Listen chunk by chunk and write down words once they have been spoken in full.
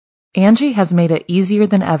Angie has made it easier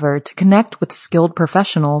than ever to connect with skilled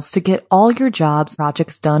professionals to get all your jobs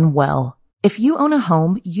projects done well. If you own a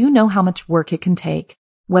home, you know how much work it can take,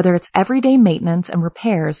 whether it's everyday maintenance and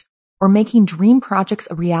repairs or making dream projects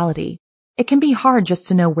a reality. It can be hard just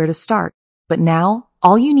to know where to start, but now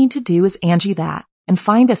all you need to do is Angie that and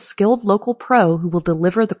find a skilled local pro who will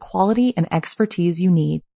deliver the quality and expertise you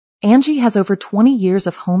need. Angie has over 20 years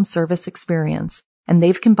of home service experience, and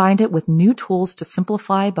they've combined it with new tools to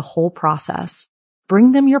simplify the whole process.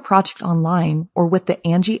 Bring them your project online or with the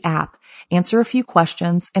Angie app, answer a few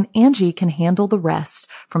questions, and Angie can handle the rest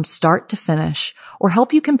from start to finish, or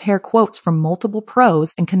help you compare quotes from multiple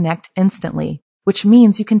pros and connect instantly, which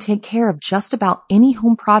means you can take care of just about any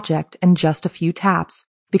home project in just a few taps.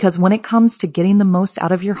 Because when it comes to getting the most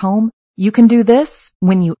out of your home, you can do this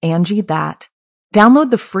when you Angie that.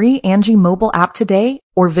 Download the free Angie mobile app today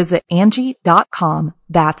or visit Angie.com.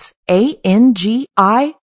 That's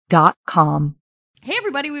ANGI.com. Hey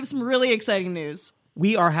everybody, we have some really exciting news.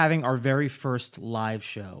 We are having our very first live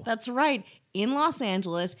show. That's right. In Los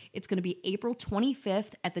Angeles, it's going to be April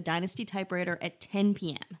 25th at the Dynasty Typewriter at 10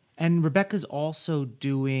 p.m. And Rebecca's also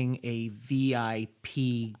doing a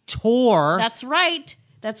VIP tour. That's right.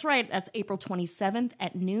 That's right. That's April 27th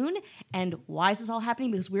at noon. And why is this all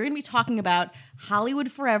happening? Because we're going to be talking about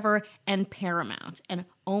Hollywood Forever and Paramount. And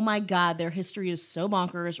oh my God, their history is so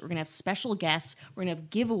bonkers. We're going to have special guests. We're going to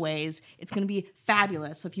have giveaways. It's going to be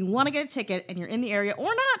fabulous. So if you want to get a ticket and you're in the area or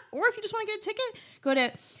not, or if you just want to get a ticket, go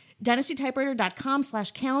to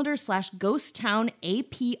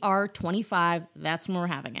dynastytypewriter.com/calendar/GhostTownAPR25. That's when we're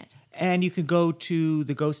having it. And you can go to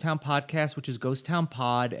the Ghost Town podcast, which is Ghost Town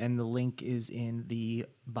Pod, and the link is in the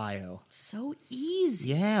bio. So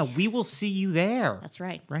easy. Yeah, we will see you there. That's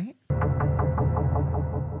right. Right?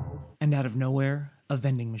 And out of nowhere, a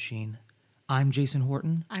vending machine. I'm Jason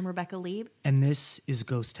Horton. I'm Rebecca Lieb. And this is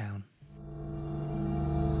Ghost Town.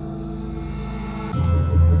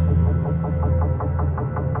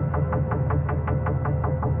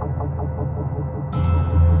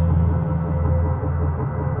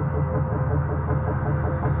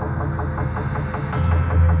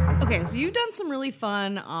 Okay, so you've done some really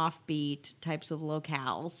fun offbeat types of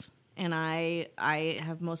locales, and I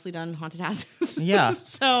have mostly done haunted houses. Yeah.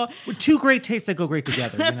 So with two great tastes that go great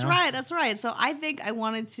together. That's you know? right. That's right. So I think I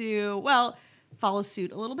wanted to, follow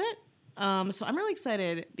suit a little bit. So I'm really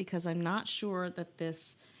excited because I'm not sure that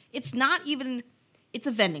it's a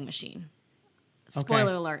vending machine.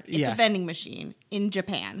 Spoiler alert. It's a vending machine in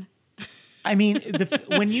Japan. I mean,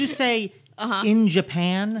 when you say in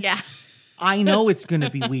Japan, yeah. I know it's going to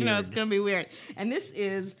be weird. No, it's going to be weird. And this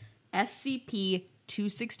is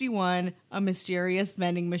SCP-261, a mysterious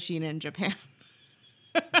vending machine in Japan.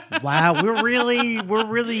 Wow, we're really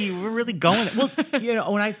going. Well, you know,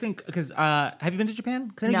 when I think, because have you been to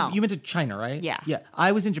Japan? No. You went to China, right? Yeah. Yeah.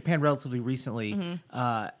 I was in Japan relatively recently,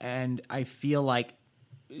 and I feel like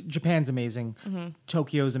Japan's amazing.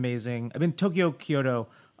 Tokyo's amazing. I've been Tokyo, Kyoto.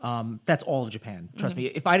 That's all of Japan. Trust me.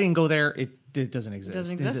 If I didn't go there, it doesn't exist.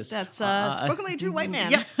 Doesn't exist. That's spoken like a true white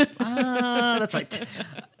man. Yeah, that's right.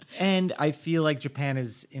 And I feel like Japan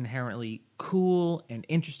is inherently cool and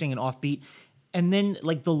interesting and offbeat. And then,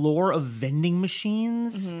 like, the lore of vending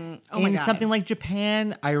machines in something like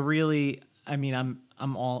Japan,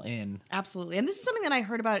 I'm all in. Absolutely. And this is something that I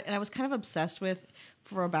heard about and I was kind of obsessed with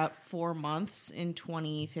for about 4 months in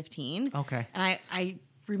 2015. Okay. And I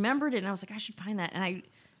remembered it and I was like, I should find that. And I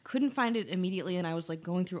couldn't find it immediately. And I was like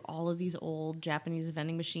going through all of these old Japanese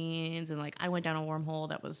vending machines. And like I went down a wormhole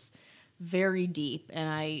that was very deep. And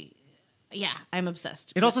I'm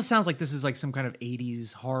obsessed. It also sounds like this is like some kind of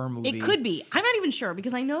 80s horror movie. It could be. I'm not even sure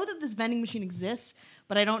because I know that this vending machine exists,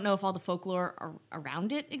 but I don't know if all the folklore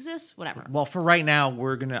around it exists. Whatever. Well, for right now,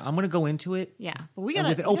 I'm gonna go into it. Yeah, but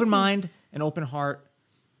with an open mind, an open heart,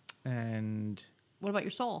 and what about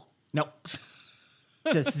your soul? No,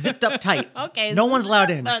 just zipped up tight. Okay, no one's allowed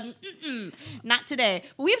in. Not today.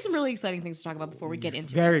 But we have some really exciting things to talk about before we get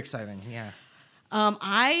into it. Very exciting. Yeah.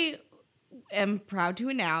 I am proud to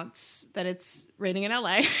announce that it's raining in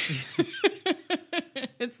LA.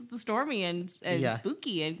 It's stormy and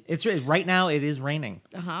spooky and it's right now. It is raining.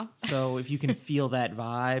 So if you can feel that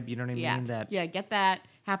vibe, you know what I mean. Get that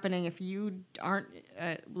happening. If you aren't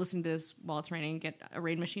listening to this while it's raining, get a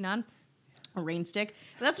rain machine on, a rain stick.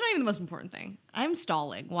 But that's not even the most important thing. I'm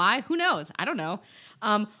stalling. Why? Who knows? I don't know.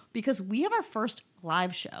 Because we have our first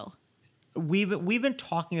live show we've been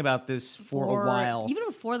talking about this for a while. Even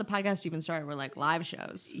before the podcast even started, we're like live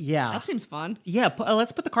shows. Yeah. That seems fun. Yeah,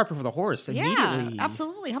 let's put the cart before the horse immediately. Yeah,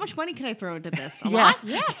 absolutely. How much money can I throw into this? A Yeah. lot?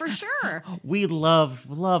 Yeah, for sure. We love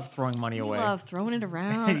throwing money We away. love throwing it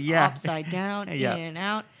around, Yeah. upside down, Yeah. in and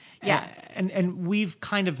out. Yeah. And we've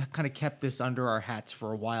kind of kept this under our hats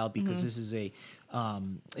for a while because this is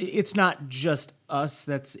it's not just us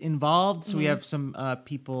that's involved. So we have some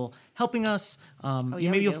people helping us.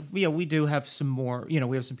 We do have some more. We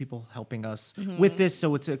have some people helping us with this.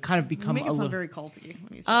 So it's kind of become You make it a little sound very culty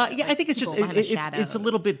when you say that. I think it's just people behind the it's a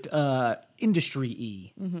little shadows. bit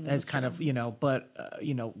industry-y as kind of but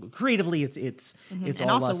creatively it's And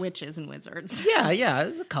all also us. witches and wizards. Yeah,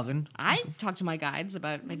 it's a coven I talked to my guides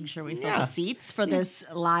about making sure we fill the seats for this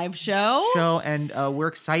live show. and we're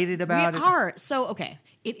excited about We it. are. So, okay.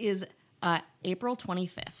 It is April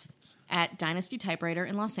 25th at Dynasty Typewriter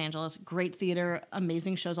in Los Angeles. Great theater,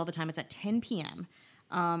 amazing shows all the time. It's at 10 p.m.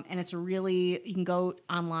 And it's you can go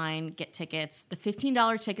online, get tickets. The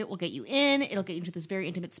 $15 ticket will get you in. It'll get you into this very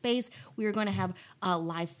intimate space. We are going to have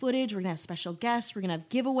live footage. We're going to have special guests. We're going to have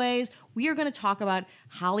giveaways. We are going to talk about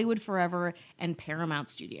Hollywood Forever and Paramount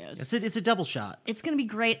Studios. It's a double shot. It's going to be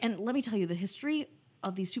great. And let me tell you, the history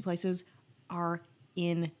of these two places are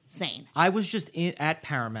insane. I was just at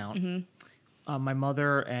Paramount. My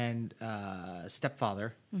mother and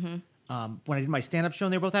stepfather. When I did my stand-up show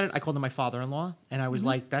and they were both at it, I called him my father-in-law, and I was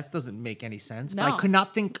like, "That doesn't make any sense." But No. I could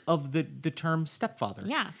not think of the term stepfather.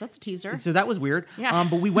 Yeah, so that's a teaser. So that was weird. Yeah.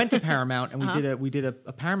 But we went to Paramount and we did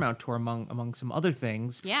a Paramount tour among some other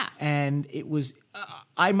things. Yeah. And it was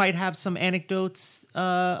I might have some anecdotes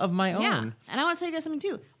of my own. Yeah, and I want to tell you guys something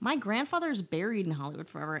too. My grandfather is buried in Hollywood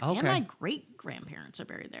Forever, and Okay. my great-grandparents are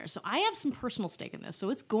buried there. So I have some personal stake in this. So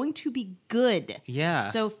it's going to be good. Yeah.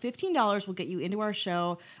 So $15 will get you into our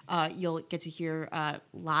show. You'll get to hear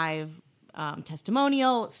live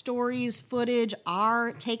testimonial, stories, footage,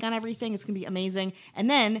 our take on everything. It's going to be amazing. And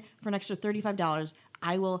then for an extra $35,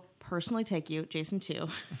 I will personally take you, Jason too.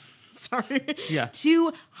 Sorry. Yeah.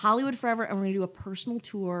 To Hollywood Forever, and we're going to do a personal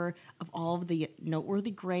tour of all of the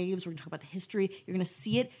noteworthy graves. We're going to talk about the history. You're going to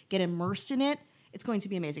see it, get immersed in it. It's going to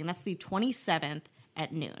be amazing. And that's the 27th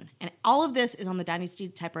at noon. And all of this is on the Dynasty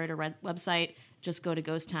Typewriter website. Just go to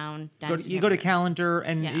Ghost Town. You go to calendar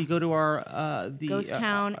and Yeah. you go to our Ghost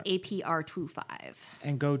Town APR25.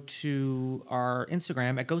 and go to our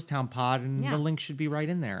Instagram at Ghost Town Pod, and Yeah. the link should be right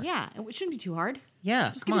in there. Yeah, it shouldn't be too hard.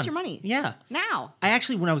 Yeah, Just come give us on. your money. Yeah. Now. I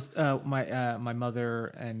actually, when I was my mother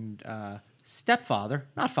and stepfather,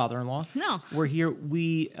 not father-in-law, No. were here.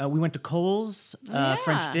 We went to Cole's Yeah.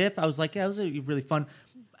 French dip. I was like, yeah, it was really fun.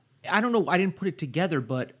 I don't know. I didn't put it together,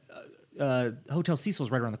 but Hotel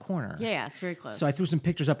Cecil's right around the corner. Yeah, it's very close. So I threw some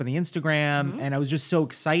pictures up on the Instagram, and I was just so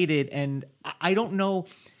excited. And I don't know.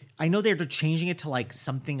 I know they're changing it to like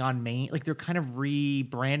something on Main, like they're kind of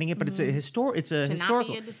rebranding it, but it's a historical. Not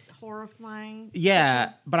be a just horrifying.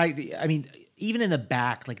 Yeah, but I mean, even in the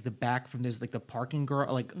back, like the back from there's like the parking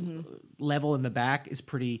level in the back is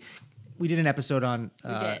pretty. We did an episode on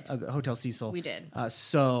Hotel Cecil. We did.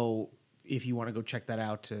 So if you want to go check that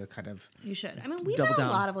out to kind of You should. I mean, we've double had a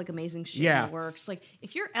down. lot of like amazing shit Yeah. in the works. Like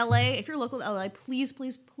if you're LA, if you're local to LA, please,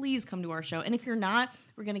 please, please come to our show. And if you're not,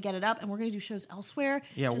 we're gonna get it up and we're gonna do shows elsewhere.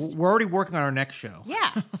 yeah, Just- we're already working on our next show.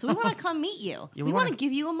 yeah. So we want to come meet you. we we want to wanna-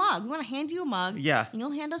 give you a mug. We want to hand you a mug. Yeah. And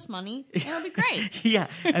you'll hand us money. And it'll be great. Yeah,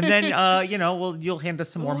 and then you'll hand us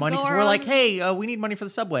some more We'll money go because we're like, around- hey, we need money for the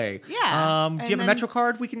subway. Yeah, Do you and have a then- Metro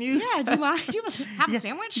card we can use? Yeah. Do you have a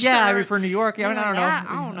sandwich? Yeah, I Or- mean, for New York. Yeah, I don't know. I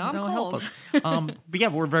don't know. I'm No, help cold. us. But yeah,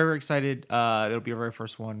 we're very excited. It'll be our very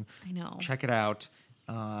first one. I know. Check it out.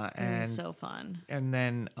 It And was so fun. and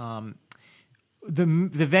then the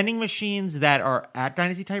vending machines that are at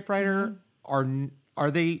Dynasty Typewriter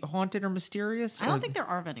are they haunted or mysterious? Mm-hmm. I don't think there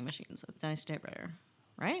are vending machines at Dynasty Typewriter,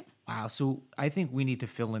 right? Wow. So I think we need to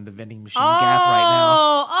fill in the vending machine gap right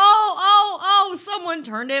now. Oh, someone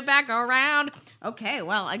turned it back around. Okay,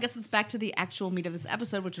 well, I guess it's back to the actual meat of this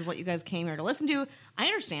episode, which is what you guys came here to listen to. I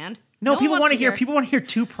understand. No, one people wants want to hear. People want to hear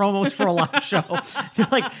 2 promos for a live show. They're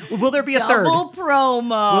like, will there be a third? Double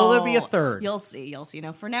promo. Will there be a third? You'll see.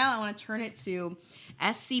 Now, for now, I want to turn it to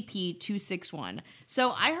SCP-261.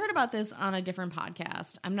 So I heard about this on a different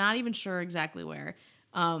podcast. I'm not even sure exactly where.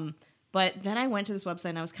 But then I went to this website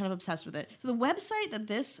and I was kind of obsessed with it. So the website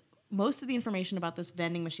that most of the information about this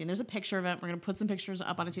vending machine, there's a picture of it. We're going to put some pictures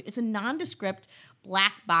up on it too. It's a nondescript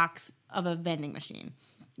black box of a vending machine.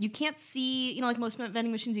 You can't see, like most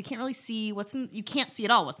vending machines, you can't really see you can't see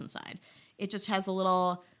at all what's inside. It just has the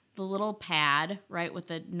little pad, right, with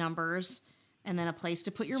the numbers. and then a place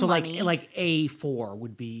to put your so money. like A4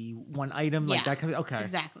 would be one item, like that kind of, okay.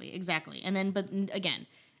 Exactly. And then, but again,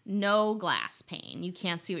 no glass pane. You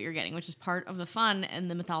can't see what you're getting, which is part of the fun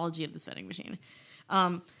and the mythology of this vending machine.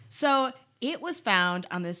 So it was found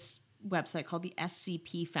on this website called the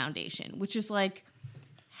SCP Foundation, which is like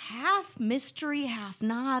half mystery, half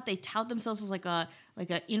not. They tout themselves as like a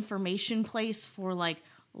information place for like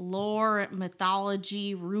lore,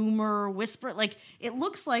 mythology, rumor, whisper. Like it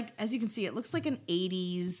looks like, as you can see, it looks like an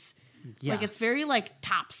 80s. Yeah. Like it's very like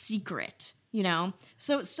top secret, you know?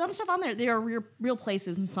 So some stuff on there are real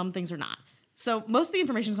places and some things are not. So most of the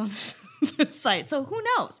information is on this site. So who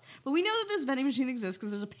knows? But we know that this vending machine exists because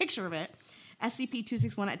there's a picture of it.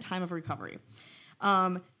 SCP-261 at time of recovery.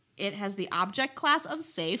 It has the object class of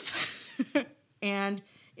safe, and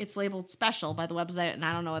it's labeled special by the website, and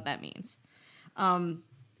I don't know what that means.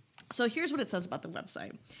 So here's what it says about the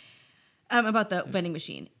website, about the vending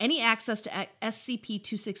machine. Any access to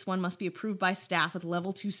SCP-261 must be approved by staff with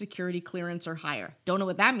level 2 security clearance or higher. Don't know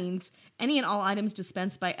what that means. Any and all items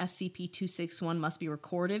dispensed by SCP-261 must be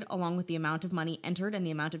recorded, along with the amount of money entered and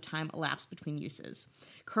the amount of time elapsed between uses.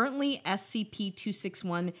 Currently,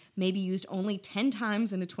 SCP-261 may be used only 10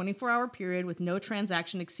 times in a 24-hour period with no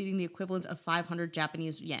transaction exceeding the equivalent of 500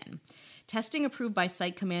 Japanese yen. Testing approved by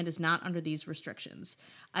Site Command is not under these restrictions.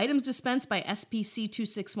 Items dispensed by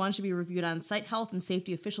SCP-261 should be reviewed on site health and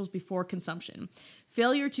safety officials before consumption.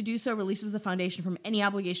 Failure to do so releases the Foundation from any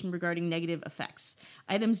obligation regarding negative effects.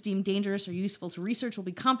 Items deemed dangerous or useful to research will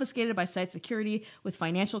be confiscated by site security, with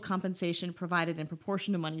financial compensation provided in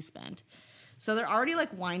proportion to money spent. So they're already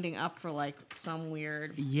like winding up for like some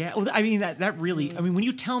weird. Yeah, well, I mean that really. I mean, when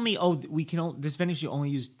you tell me, this vending machine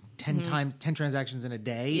only use 10 times 10 transactions in a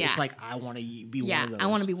day, it's like I want to be one of those. I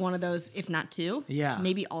want to be one of those, if not two. Yeah,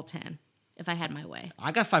 maybe all 10 if I had my way.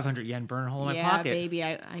 I got 500 yen burning a hole in my pocket. Yeah, baby,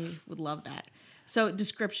 I would love that. So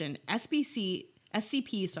description: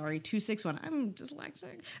 SCP-261, I'm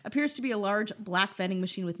dyslexic, appears to be a large black vending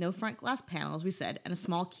machine with no front glass panel, as we said, and a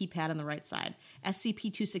small keypad on the right side.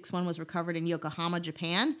 SCP-261 was recovered in Yokohama,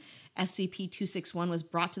 Japan. SCP-261 was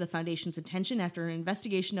brought to the Foundation's attention after an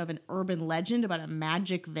investigation of an urban legend about a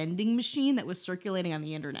magic vending machine that was circulating on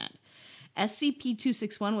the internet.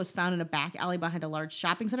 SCP-261 was found in a back alley behind a large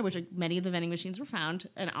shopping center, which many of the vending machines were found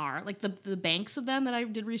and are. Like the banks of them that I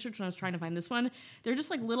did research when I was trying to find this one, they're just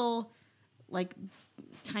like little, like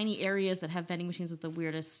tiny areas that have vending machines with the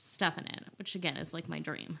weirdest stuff in it, which again is like my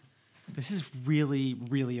dream. This is really,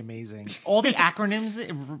 really amazing. All the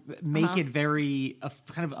acronyms make it very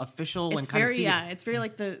kind of official it's very, it's very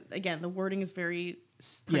like the wording is very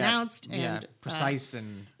pronounced and precise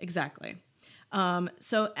and exactly.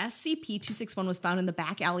 So SCP-261 was found in the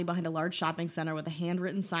back alley behind a large shopping center with a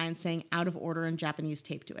handwritten sign saying out of order in Japanese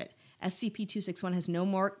taped to it. SCP-261 has no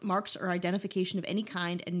marks or identification of any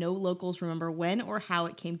kind, and no locals remember when or how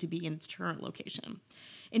it came to be in its current location.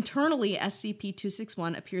 Internally,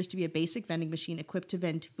 SCP-261 appears to be a basic vending machine equipped to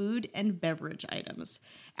vend food and beverage items.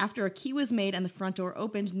 After a key was made and the front door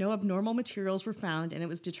opened, no abnormal materials were found, and it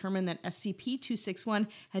was determined that SCP-261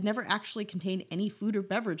 had never actually contained any food or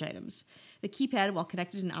beverage items. The keypad, while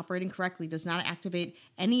connected and operating correctly, does not activate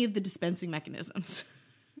any of the dispensing mechanisms.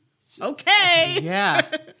 Okay.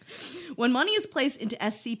 Yeah. When money is placed into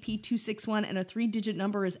SCP-261 and a 3-digit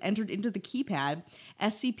number is entered into the keypad,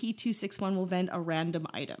 SCP-261 will vend a random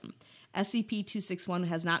item. SCP-261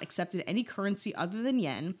 has not accepted any currency other than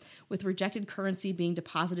yen, with rejected currency being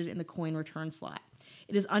deposited in the coin return slot.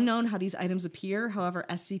 It is unknown how these items appear. However,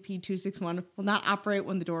 SCP-261 will not operate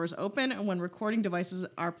when the door is open and when recording devices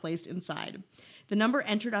are placed inside. The number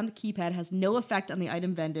entered on the keypad has no effect on the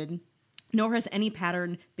item vended, nor has any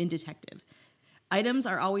pattern been detected. Items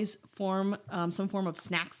are always some form of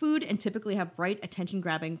snack food and typically have bright,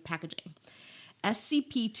 attention-grabbing packaging.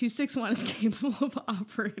 SCP-261 is capable of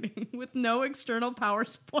operating with no external power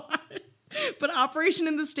supply, but operation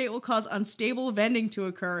in the state will cause unstable vending to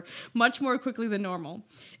occur much more quickly than normal.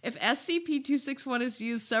 If SCP-261 is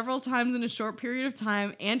used several times in a short period of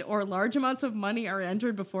time and or large amounts of money are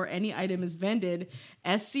entered before any item is vended,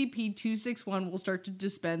 SCP-261 will start to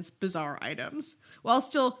dispense bizarre items. While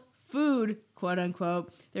still food, quote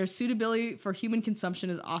unquote, their suitability for human consumption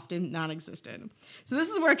is often non-existent. So this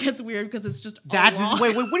is where it gets weird because it's just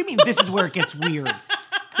wait, what do you mean this is where it gets weird?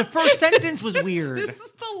 The first sentence was weird. This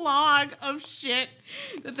is the log of shit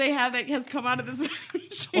that they have that has come out of this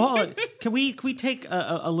machine. Well, can we take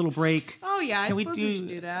a little break? Oh yeah, I suppose we should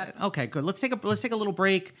do that. Okay, good. Let's take a little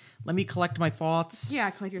break. Let me collect my thoughts. Yeah,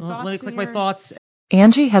 collect your thoughts. Let me collect my thoughts.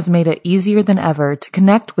 Angie has made it easier than ever to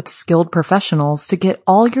connect with skilled professionals to get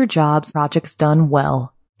all your jobs projects done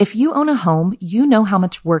well. If you own a home, you know how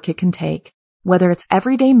much work it can take, Whether it's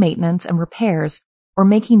everyday maintenance and repairs or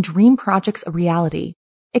making dream projects a reality,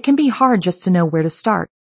 it can be hard just to know where to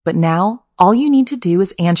start. But now, all you need to do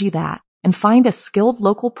is Angie that and find a skilled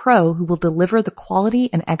local pro who will deliver the quality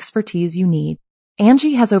and expertise you need.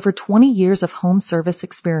 Angie has over 20 years of home service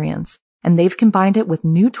experience, and they've combined it with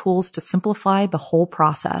new tools to simplify the whole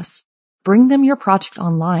process. Bring them your project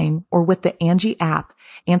online or with the Angie app,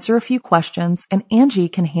 answer a few questions, and Angie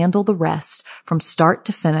can handle the rest from start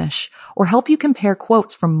to finish or help you compare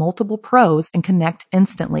quotes from multiple pros and connect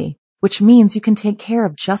instantly, which means you can take care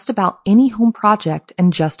of just about any home project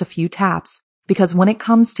in just a few taps. Because when it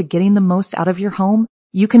comes to getting the most out of your home,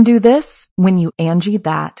 you can do this when you Angie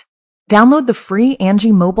that. Download the free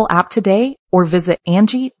Angie mobile app today or visit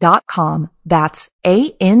Angie.com. That's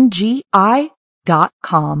ANGI.com.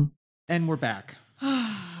 And we're back.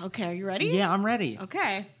 Okay, are you ready? Yeah, I'm ready.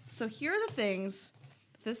 Okay, so here are the things.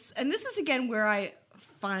 This is again where I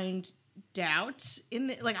find doubt in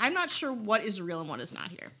the, like, I'm not sure what is real and what is not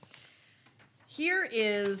here. Here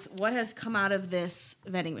is what has come out of this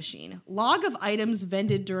vending machine. Log of items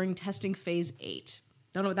vended during testing phase 8.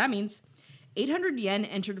 Don't know what that means. 800 yen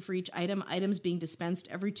entered for each item, items being dispensed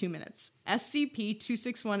every 2 minutes.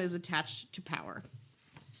 SCP-261 is attached to power.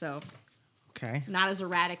 So, okay, not as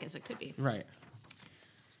erratic as it could be. Right.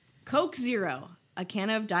 Coke Zero, a can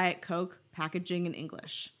of Diet Coke, packaging in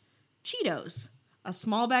English. Cheetos, a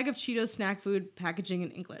small bag of Cheetos snack food, packaging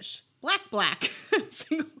in English. Black, a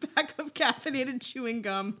single pack of caffeinated chewing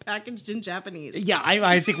gum, packaged in Japanese. Yeah,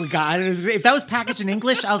 I think we got it. If that was packaged in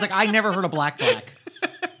English, I was like, I never heard of black.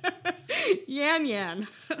 Yan. A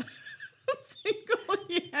single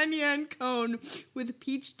yan cone with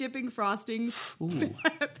peach dipping frosting,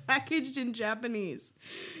 packaged in Japanese.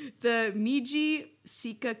 The Meiji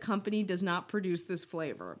Sika company does not produce this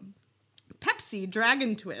flavor. Pepsi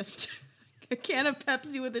Dragon Twist. A can of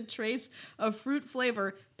Pepsi with a trace of fruit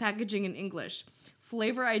flavor, packaging in English.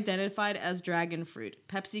 Flavor identified as dragon fruit.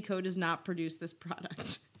 PepsiCo does not produce this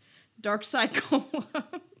product. Dark Side Cola.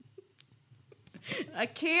 A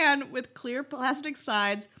can with clear plastic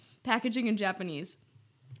sides, packaging in Japanese.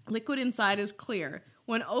 Liquid inside is clear.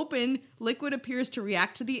 When opened, liquid appears to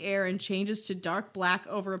react to the air and changes to dark black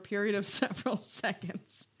over a period of several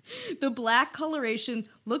seconds. The black coloration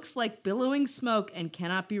looks like billowing smoke and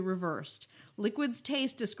cannot be reversed. Liquid's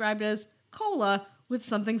taste described as cola with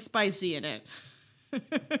something spicy in it.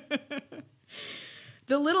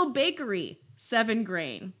 The Little Bakery, 7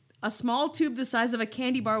 grain. A small tube the size of a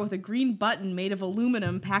candy bar with a green button made of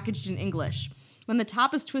aluminum, packaged in English. When the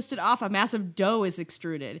top is twisted off, a massive dough is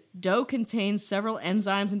extruded. Dough contains several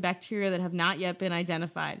enzymes and bacteria that have not yet been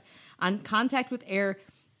identified. On contact with air,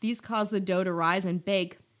 these cause the dough to rise and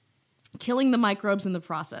bake, killing the microbes in the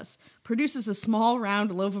process. Produces a small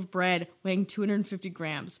round loaf of bread weighing 250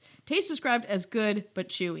 grams. Taste described as good but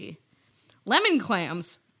chewy. Lemon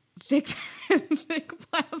clams. Thick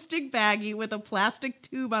plastic baggie with a plastic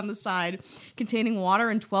tube on the side containing water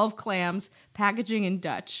and 12 clams, packaging in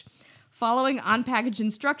Dutch. Following on-package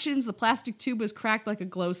instructions, the plastic tube was cracked like a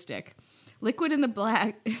glow stick. Liquid in the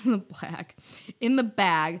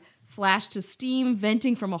bag flashed to steam,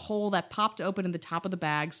 venting from a hole that popped open in the top of the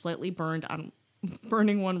bag, slightly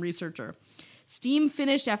burning one researcher. Steam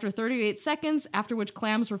finished after 38 seconds, after which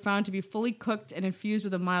clams were found to be fully cooked and infused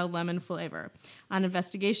with a mild lemon flavor. On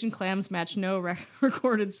investigation, clams match no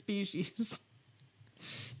recorded species.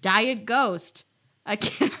 Diet Ghost.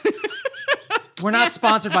 We're not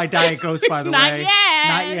sponsored by Diet Ghost, by the way.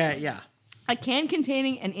 Not yet, yeah. A can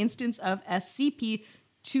containing an instance of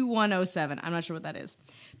SCP-2107. I'm not sure what that is.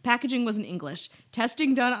 Packaging was in English.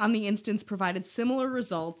 Testing done on the instance provided similar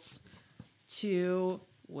results to...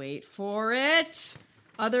 wait for it.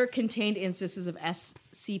 Other contained instances of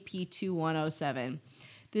SCP-2107.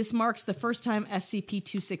 This marks the first time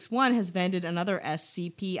SCP-261 has vended another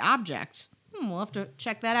SCP object. We'll have to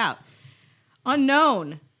check that out.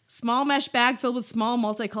 Unknown. Small mesh bag filled with small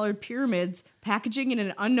multicolored pyramids, packaging in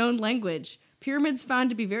an unknown language. Pyramids found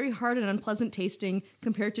to be very hard and unpleasant tasting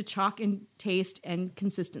compared to chalk in taste and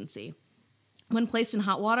consistency. When placed in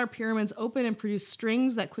hot water, pyramids open and produce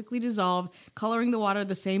strings that quickly dissolve, coloring the water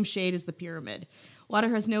the same shade as the pyramid. Water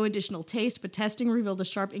has no additional taste, but testing revealed a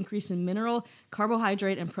sharp increase in mineral,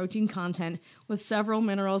 carbohydrate, and protein content, with several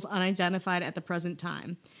minerals unidentified at the present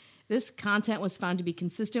time. This content was found to be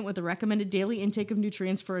consistent with the recommended daily intake of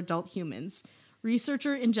nutrients for adult humans.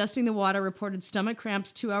 Researcher ingesting the water reported stomach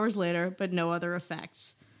cramps 2 hours later, but no other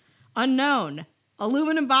effects. Unknown.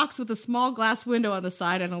 Aluminum box with a small glass window on the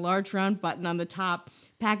side and a large round button on the top,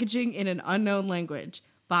 packaging in an unknown language.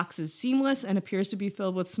 Box is seamless and appears to be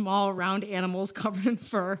filled with small, round animals covered in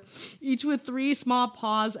fur, each with 3 small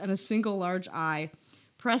paws and a single large eye.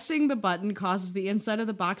 Pressing the button causes the inside of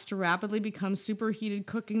the box to rapidly become superheated,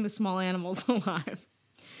 cooking the small animals alive.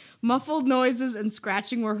 Muffled noises and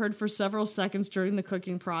scratching were heard for several seconds during the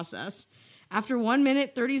cooking process. After 1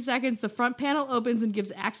 minute, 30 seconds, the front panel opens and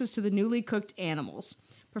gives access to the newly cooked animals.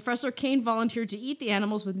 Professor Kane volunteered to eat the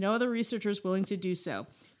animals with no other researchers willing to do so.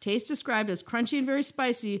 Taste described as crunchy and very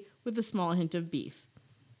spicy with a small hint of beef.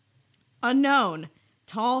 Unknown.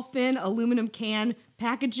 Tall, thin aluminum can,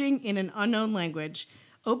 packaging in an unknown language.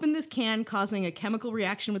 Open this can, causing a chemical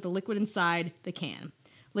reaction with the liquid inside the can.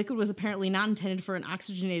 Liquid was apparently not intended for an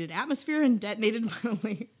oxygenated atmosphere and detonated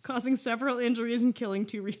violently, causing several injuries and killing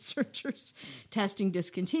 2 researchers. Testing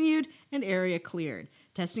discontinued and area cleared.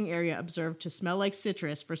 Testing area observed to smell like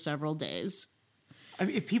citrus for several days. I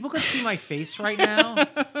mean, if people could see my face right now.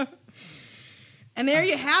 And there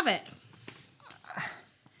you have it.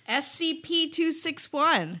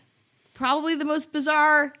 SCP-261. Probably the most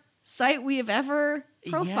bizarre site we have ever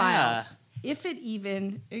profiled. If it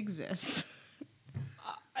even exists.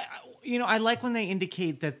 I like when they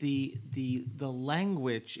indicate that the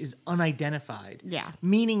language is unidentified. Yeah.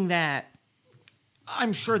 Meaning that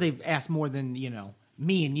I'm sure they've asked more than,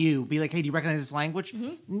 me and you. Be like, hey, do you recognize this language?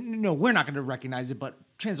 Mm-hmm. No, we're not going to recognize it, but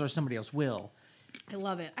chances are somebody else will. I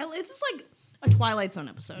love it. It's just like a Twilight Zone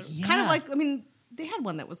episode. Yeah. Kind of like, they had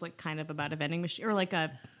one that was like kind of about a vending machine or like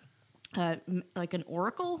like an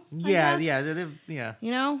oracle. Yeah, I guess.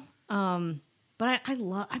 yeah. But I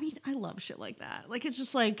love shit like that. Like, it's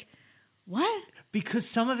just like, what? Because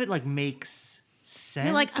some of it like makes sense.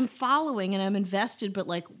 You're like, I'm following and I'm invested, but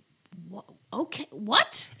like, okay,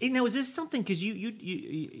 what? Now, is this something? Because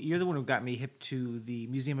you're the one who got me hip to the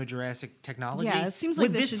Museum of Jurassic Technology. Yeah, it seems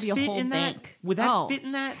like this should be a whole bank. Would that fit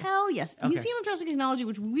in that? Hell yes. Okay. Museum of Jurassic Technology,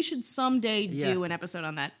 which we should someday do an episode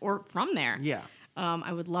on that or from there. Yeah.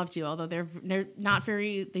 I would love to, although they're not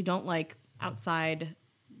very. They don't like outside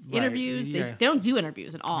interviews. Yeah. They don't do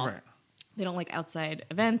interviews at all. Right. They don't like outside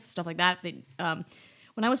events, stuff like that. They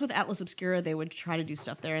when I was with Atlas Obscura, they would try to do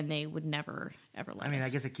stuff there, and they would never ever let us. I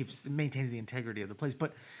guess it maintains the integrity of the place,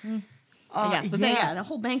 but yes, but the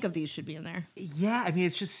whole bank of these should be in there. Yeah,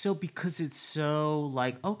 it's just so because it's so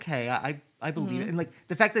like okay, I believe it, and like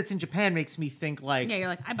the fact that it's in Japan makes me think like you're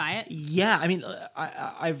like I buy it. Yeah,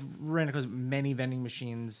 I've ran across many vending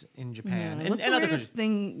machines in Japan. Mm-hmm. What's the weirdest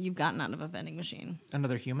thing you've gotten out of a vending machine?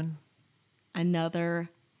 Another human. Another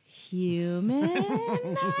human.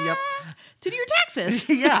 Yep. To do your taxes.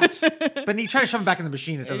 Yeah, but you try to shove them back in the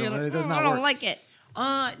machine, it doesn't. Like, it does not I work. don't like it.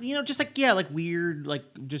 Just like like weird, like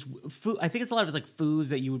just food. I think it's a lot of it's like foods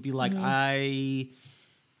that you would be like, I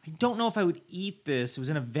don't know if I would eat this. It was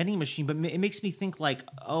in a vending machine, but it makes me think like,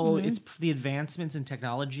 it's the advancements in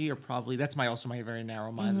technology are probably that's my very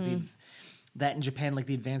narrow mind. That in Japan, like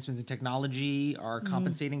the advancements in technology are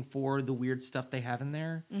compensating for the weird stuff they have in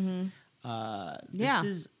there. This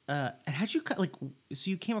is and how'd you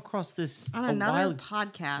so you came across this on another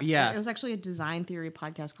podcast? Yeah, it was actually a design theory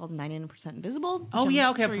podcast called 99% Invisible. Okay,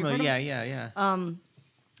 I'm familiar. Yeah.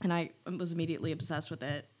 And I was immediately obsessed with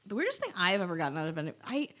it. The weirdest thing I've ever gotten out of it,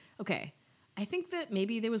 I think that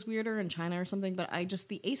maybe they was weirder in China or something, but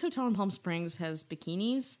the Ace Hotel in Palm Springs has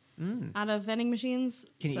bikinis out of vending machines.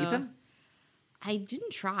 Can you eat them? I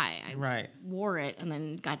didn't try. I wore it and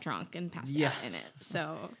then got drunk and passed out in it.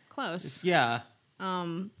 So close. Yeah.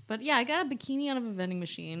 But yeah, I got a bikini out of a vending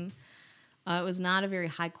machine. It was not a very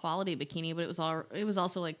high quality bikini, but it was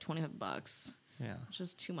also like $25. Yeah. Which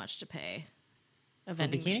is too much to pay a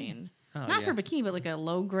vending machine. Oh, not for a bikini, but like a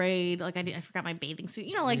low grade. Like I forgot my bathing suit.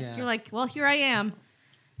 You're like, well, here I am.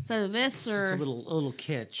 It's either this or it's a little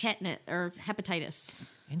kitsch. Tetanus or hepatitis.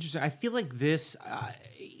 Interesting. I feel like this.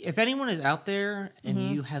 If anyone is out there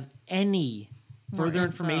and you have any further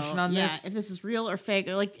information on this, if this is real or fake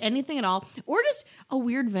or like anything at all, or just a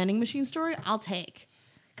weird vending machine story, I'll take.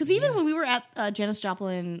 Because even when we were at Janis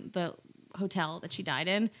Joplin, the hotel that she died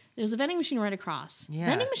in, there was a vending machine right across. Yeah.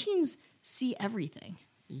 Vending machines see everything.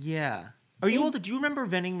 Yeah. Do you remember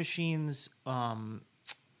vending machines? Do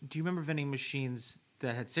you remember vending machines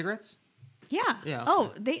that had cigarettes? Yeah. Yeah.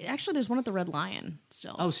 Okay. There's one at the Red Lion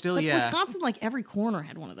still. Oh, still, like, yeah. Wisconsin, like every corner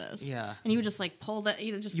had one of those. Yeah. And you would just like pull that,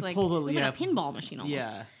 it was like a pinball machine almost.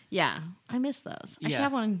 Yeah. Yeah. I miss those. I should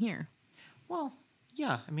have one in here. Well,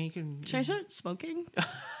 yeah. You can. Should I start smoking?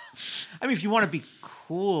 If you want to be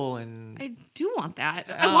cool and. I do want that.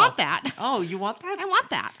 I want that. Oh, you want that? I want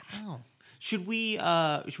that. Oh. Should we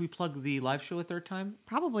plug the live show a third time?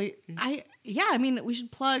 Probably. We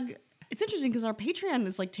should plug It's interesting because our Patreon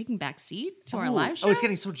is like taking back seat to our live show. I was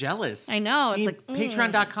getting so jealous. I know. It's like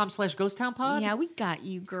patreon.com/ghosttownpod. Yeah, we got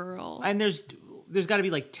you, girl. And there's got to be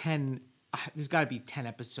like 10. There's got to be 10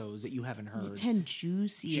 episodes that you haven't heard. 10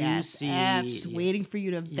 juicy Fs just waiting for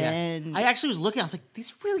you to vend. I actually was looking. I was like,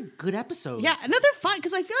 these are really good episodes. Yeah, and they're fun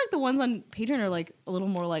because I feel like the ones on Patreon are like a little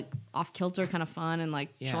more like off kilter, kind of fun and like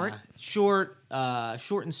short, short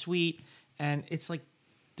and sweet, and it's like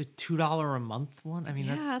the $2 a month one. I mean,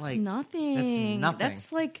 that's nothing. That's nothing.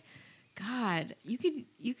 That's like, God, you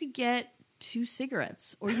could get 2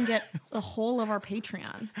 cigarettes, or you can get the whole of our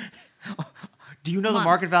Patreon. Do you know the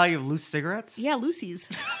market value of loose cigarettes? Yeah, Lucy's.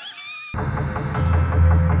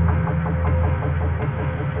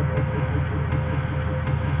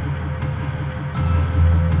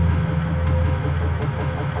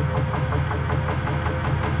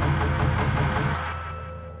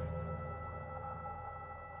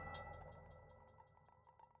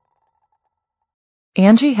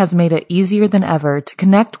 Angie has made it easier than ever to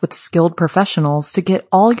connect with skilled professionals to get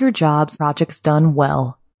all your jobs projects done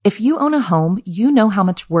well. If you own a home, you know how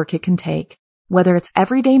much work it can take, whether it's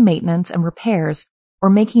everyday maintenance and repairs or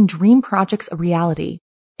making dream projects a reality.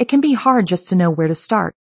 It can be hard just to know where to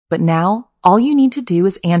start, but now all you need to do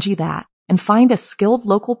is Angie that and find a skilled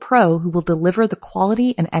local pro who will deliver the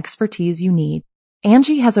quality and expertise you need.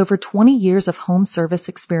 Angie has over 20 years of home service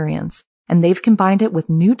experience, and they've combined it with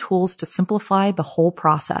new tools to simplify the whole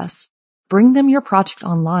process. Bring them your project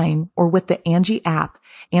online or with the Angie app,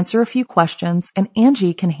 answer a few questions, and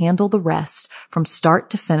Angie can handle the rest from start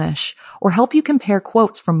to finish, or help you compare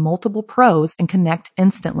quotes from multiple pros and connect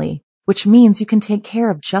instantly, which means you can take care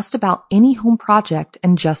of just about any home project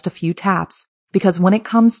in just a few taps. Because when it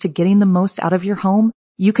comes to getting the most out of your home,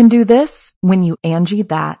 you can do this when you Angie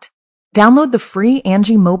that. Download the free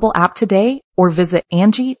Angie mobile app today or visit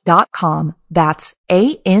Angie.com. That's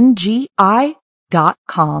ANGI.com.